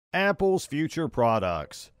Apple's future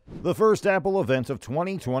products. The first Apple event of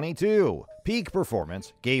 2022. Peak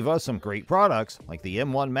performance gave us some great products like the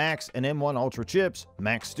M1 Max and M1 Ultra chips,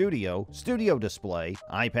 Mac Studio, Studio Display,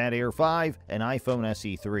 iPad Air 5, and iPhone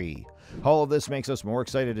SE 3. All of this makes us more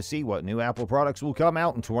excited to see what new Apple products will come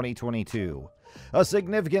out in 2022. A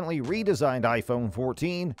significantly redesigned iPhone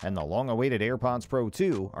 14 and the long-awaited AirPods Pro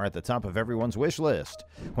 2 are at the top of everyone's wish list.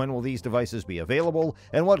 When will these devices be available,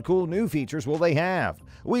 and what cool new features will they have?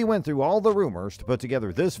 We went through all the rumors to put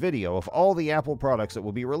together this video of all the Apple products that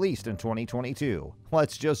will be released in 2022.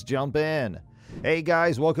 Let's just jump in. Hey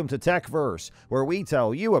guys, welcome to Techverse, where we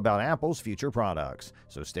tell you about Apple's future products.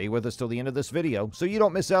 So stay with us till the end of this video so you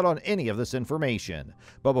don't miss out on any of this information.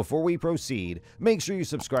 But before we proceed, make sure you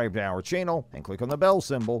subscribe to our channel and click on the bell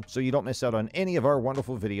symbol so you don't miss out on any of our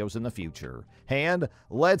wonderful videos in the future. And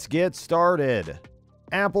let's get started.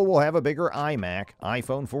 Apple will have a bigger iMac,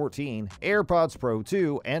 iPhone 14, AirPods Pro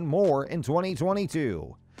 2, and more in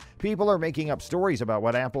 2022. People are making up stories about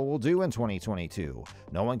what Apple will do in 2022.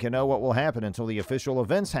 No one can know what will happen until the official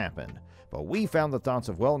events happen. But we found the thoughts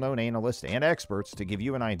of well-known analysts and experts to give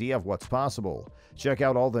you an idea of what's possible. Check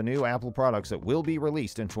out all the new Apple products that will be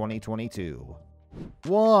released in 2022.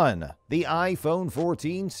 1. The iPhone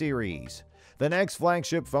 14 series. The next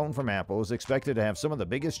flagship phone from Apple is expected to have some of the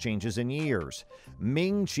biggest changes in years.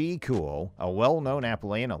 Ming-Chi Kuo, a well-known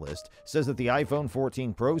Apple analyst, says that the iPhone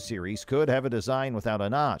 14 Pro series could have a design without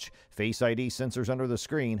a notch, Face ID sensors under the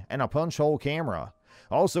screen, and a punch-hole camera.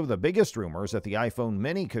 Also, the biggest rumor is that the iPhone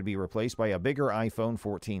Mini could be replaced by a bigger iPhone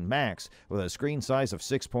 14 Max with a screen size of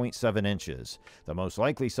 6.7 inches. The most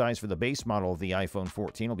likely size for the base model of the iPhone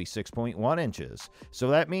 14 will be 6.1 inches, so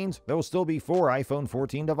that means there will still be 4 iPhone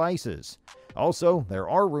 14 devices. Also, there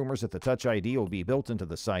are rumors that the Touch ID will be built into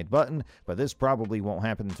the side button, but this probably won't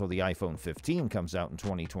happen until the iPhone 15 comes out in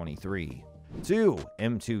 2023. 2.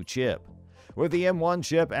 M2 chip. With the M1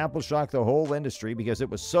 chip, Apple shocked the whole industry because it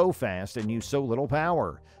was so fast and used so little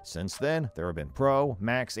power. Since then, there have been Pro,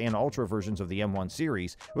 Max, and Ultra versions of the M1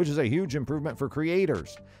 series, which is a huge improvement for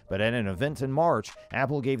creators. But at an event in March,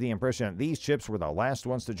 Apple gave the impression that these chips were the last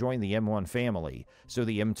ones to join the M1 family. So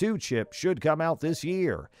the M2 chip should come out this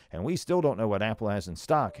year, and we still don't know what Apple has in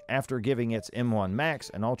stock after giving its M1 Max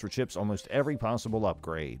and Ultra chips almost every possible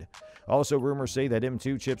upgrade. Also, rumors say that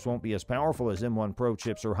M2 chips won't be as powerful as M1 Pro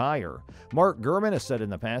chips or higher. Mark Gurman has said in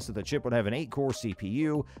the past that the chip would have an 8-core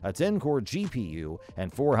CPU, a 10-core GPU,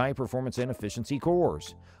 and 4 high-performance and efficiency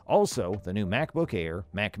cores. Also, the new MacBook Air,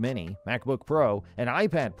 Mac Mini, MacBook Pro, and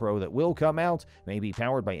iPad Pro that will come out may be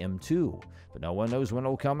powered by M2, but no one knows when it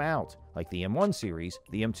will come out. Like the M1 series,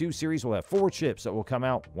 the M2 series will have 4 chips that will come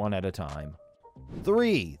out one at a time.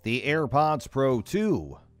 3. The AirPods Pro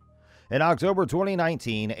 2. In October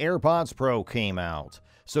 2019, AirPods Pro came out.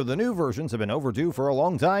 So the new versions have been overdue for a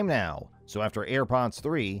long time now. So after AirPods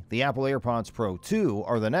 3, the Apple AirPods Pro 2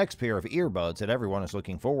 are the next pair of earbuds that everyone is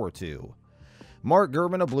looking forward to. Mark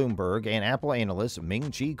Gurman of Bloomberg and Apple analyst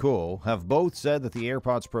Ming-Chi Kuo have both said that the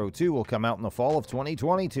AirPods Pro 2 will come out in the fall of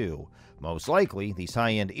 2022. Most likely, these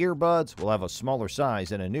high-end earbuds will have a smaller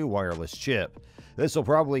size and a new wireless chip. This will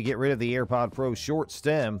probably get rid of the AirPod Pro's short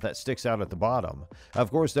stem that sticks out at the bottom.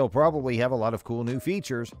 Of course, they'll probably have a lot of cool new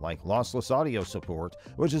features like lossless audio support,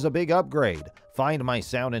 which is a big upgrade, Find My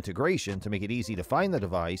Sound integration to make it easy to find the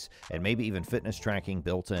device, and maybe even fitness tracking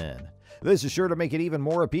built in. This is sure to make it even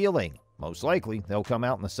more appealing. Most likely, they'll come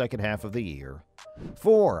out in the second half of the year.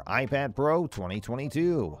 4. iPad Pro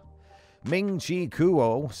 2022. Ming-Chi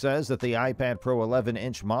Kuo says that the iPad Pro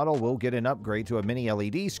 11-inch model will get an upgrade to a mini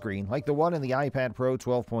LED screen like the one in the iPad Pro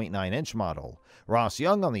 12.9-inch model. Ross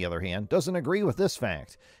Young, on the other hand, doesn't agree with this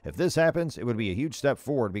fact. If this happens, it would be a huge step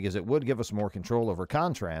forward because it would give us more control over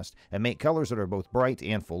contrast and make colors that are both bright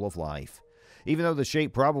and full of life. Even though the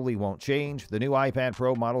shape probably won't change, the new iPad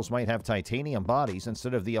Pro models might have titanium bodies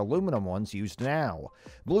instead of the aluminum ones used now.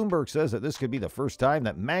 Bloomberg says that this could be the first time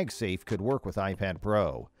that MagSafe could work with iPad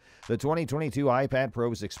Pro. The 2022 iPad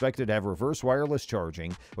Pro is expected to have reverse wireless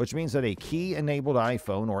charging, which means that a key-enabled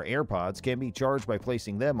iPhone or AirPods can be charged by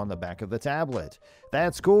placing them on the back of the tablet.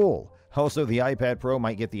 That's cool! Also, the iPad Pro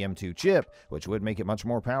might get the M2 chip, which would make it much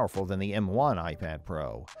more powerful than the M1 iPad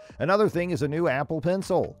Pro. Another thing is a new Apple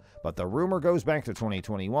Pencil, but the rumor goes back to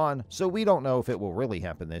 2021, so we don't know if it will really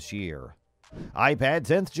happen this year. iPad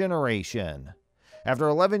 10th generation. After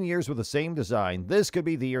 11 years with the same design, this could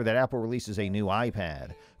be the year that Apple releases a new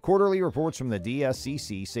iPad. Quarterly reports from the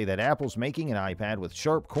DSCC say that Apple's making an iPad with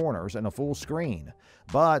sharp corners and a full screen.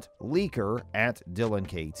 But leaker at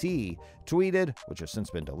DylanKT tweeted, which has since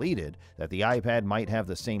been deleted, that the iPad might have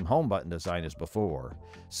the same home button design as before.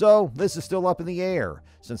 So this is still up in the air.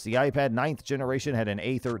 Since the iPad 9th generation had an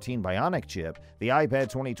A13 Bionic chip, the iPad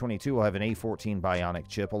 2022 will have an A14 Bionic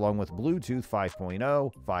chip along with Bluetooth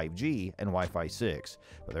 5.0, 5G, and Wi-Fi 6.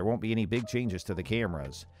 But there won't be any big changes to the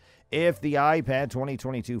cameras. If the iPad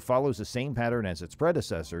 2022 follows the same pattern as its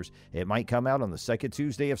predecessors, it might come out on the second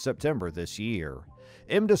Tuesday of September this year.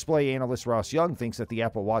 M-Display analyst Ross Young thinks that the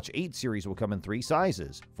Apple Watch 8 series will come in 3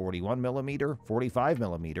 sizes, 41mm,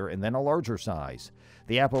 45mm, and then a larger size.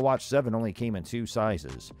 The Apple Watch 7 only came in 2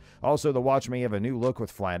 sizes. Also, the watch may have a new look with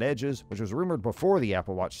flat edges, which was rumored before the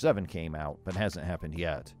Apple Watch 7 came out, but hasn't happened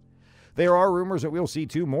yet. There are rumors that we'll see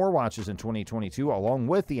 2 more watches in 2022 along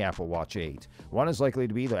with the Apple Watch 8. One is likely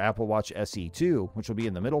to be the Apple Watch SE2, which will be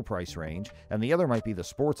in the middle price range, and the other might be the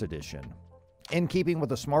Sports Edition. In keeping with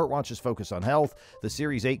the smartwatch's focus on health, the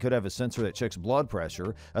Series 8 could have a sensor that checks blood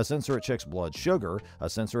pressure, a sensor that checks blood sugar, a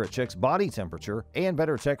sensor that checks body temperature, and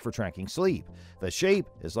better tech for tracking sleep. The shape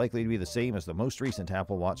is likely to be the same as the most recent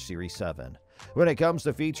Apple Watch Series 7. When it comes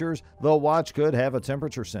to features, the watch could have a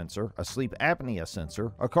temperature sensor, a sleep apnea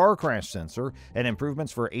sensor, a car crash sensor, and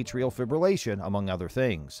improvements for atrial fibrillation, among other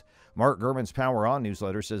things. Mark Gurman's Power On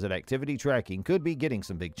newsletter says that activity tracking could be getting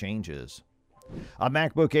some big changes. A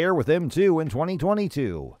MacBook Air with M2 in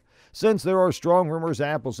 2022. Since there are strong rumors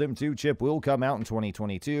Apple's M2 chip will come out in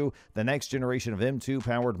 2022, the next generation of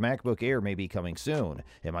M2-powered MacBook Air may be coming soon.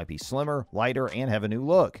 It might be slimmer, lighter, and have a new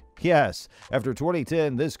look. Yes, after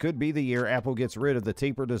 2010, this could be the year Apple gets rid of the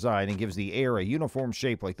taper design and gives the Air a uniform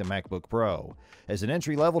shape like the MacBook Pro. As an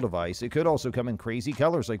entry-level device, it could also come in crazy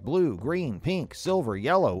colors like blue, green, pink, silver,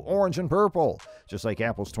 yellow, orange, and purple, just like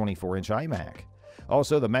Apple's 24-inch iMac.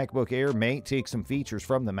 Also, the MacBook Air may take some features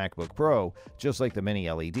from the MacBook Pro, just like the Mini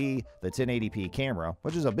LED, the 1080p camera,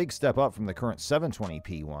 which is a big step up from the current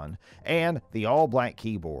 720p one, and the all-black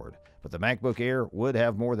keyboard. But the MacBook Air would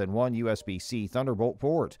have more than one USB-C Thunderbolt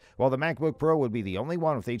port, while the MacBook Pro would be the only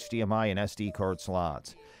one with HDMI and SD card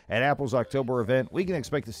slots. At Apple's October event, we can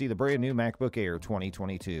expect to see the brand new MacBook Air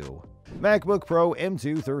 2022. MacBook Pro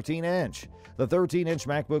M2 13-inch. The 13-inch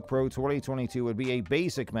MacBook Pro 2022 would be a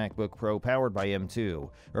basic MacBook Pro powered by M2.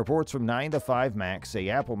 Reports from 9 to 5 Mac say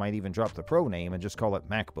Apple might even drop the Pro name and just call it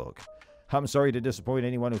MacBook. I'm sorry to disappoint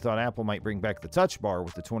anyone who thought Apple might bring back the Touch Bar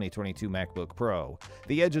with the 2022 MacBook Pro.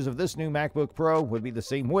 The edges of this new MacBook Pro would be the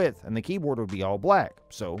same width, and the keyboard would be all black,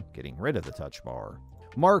 so getting rid of the Touch Bar.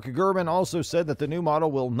 Mark Gurman also said that the new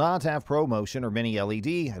model will not have ProMotion or Mini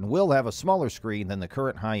LED and will have a smaller screen than the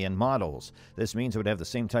current high-end models. This means it would have the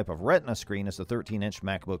same type of Retina screen as the 13-inch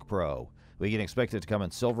MacBook Pro. We can expect it to come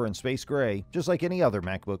in silver and space gray, just like any other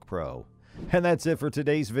MacBook Pro. And that's it for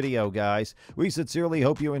today's video, guys. We sincerely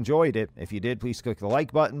hope you enjoyed it. If you did, please click the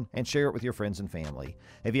like button and share it with your friends and family.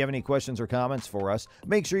 If you have any questions or comments for us,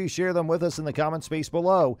 make sure you share them with us in the comment space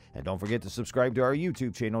below. And don't forget to subscribe to our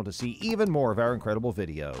YouTube channel to see even more of our incredible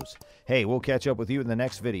videos. Hey, we'll catch up with you in the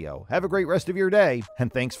next video. Have a great rest of your day,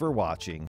 and thanks for watching.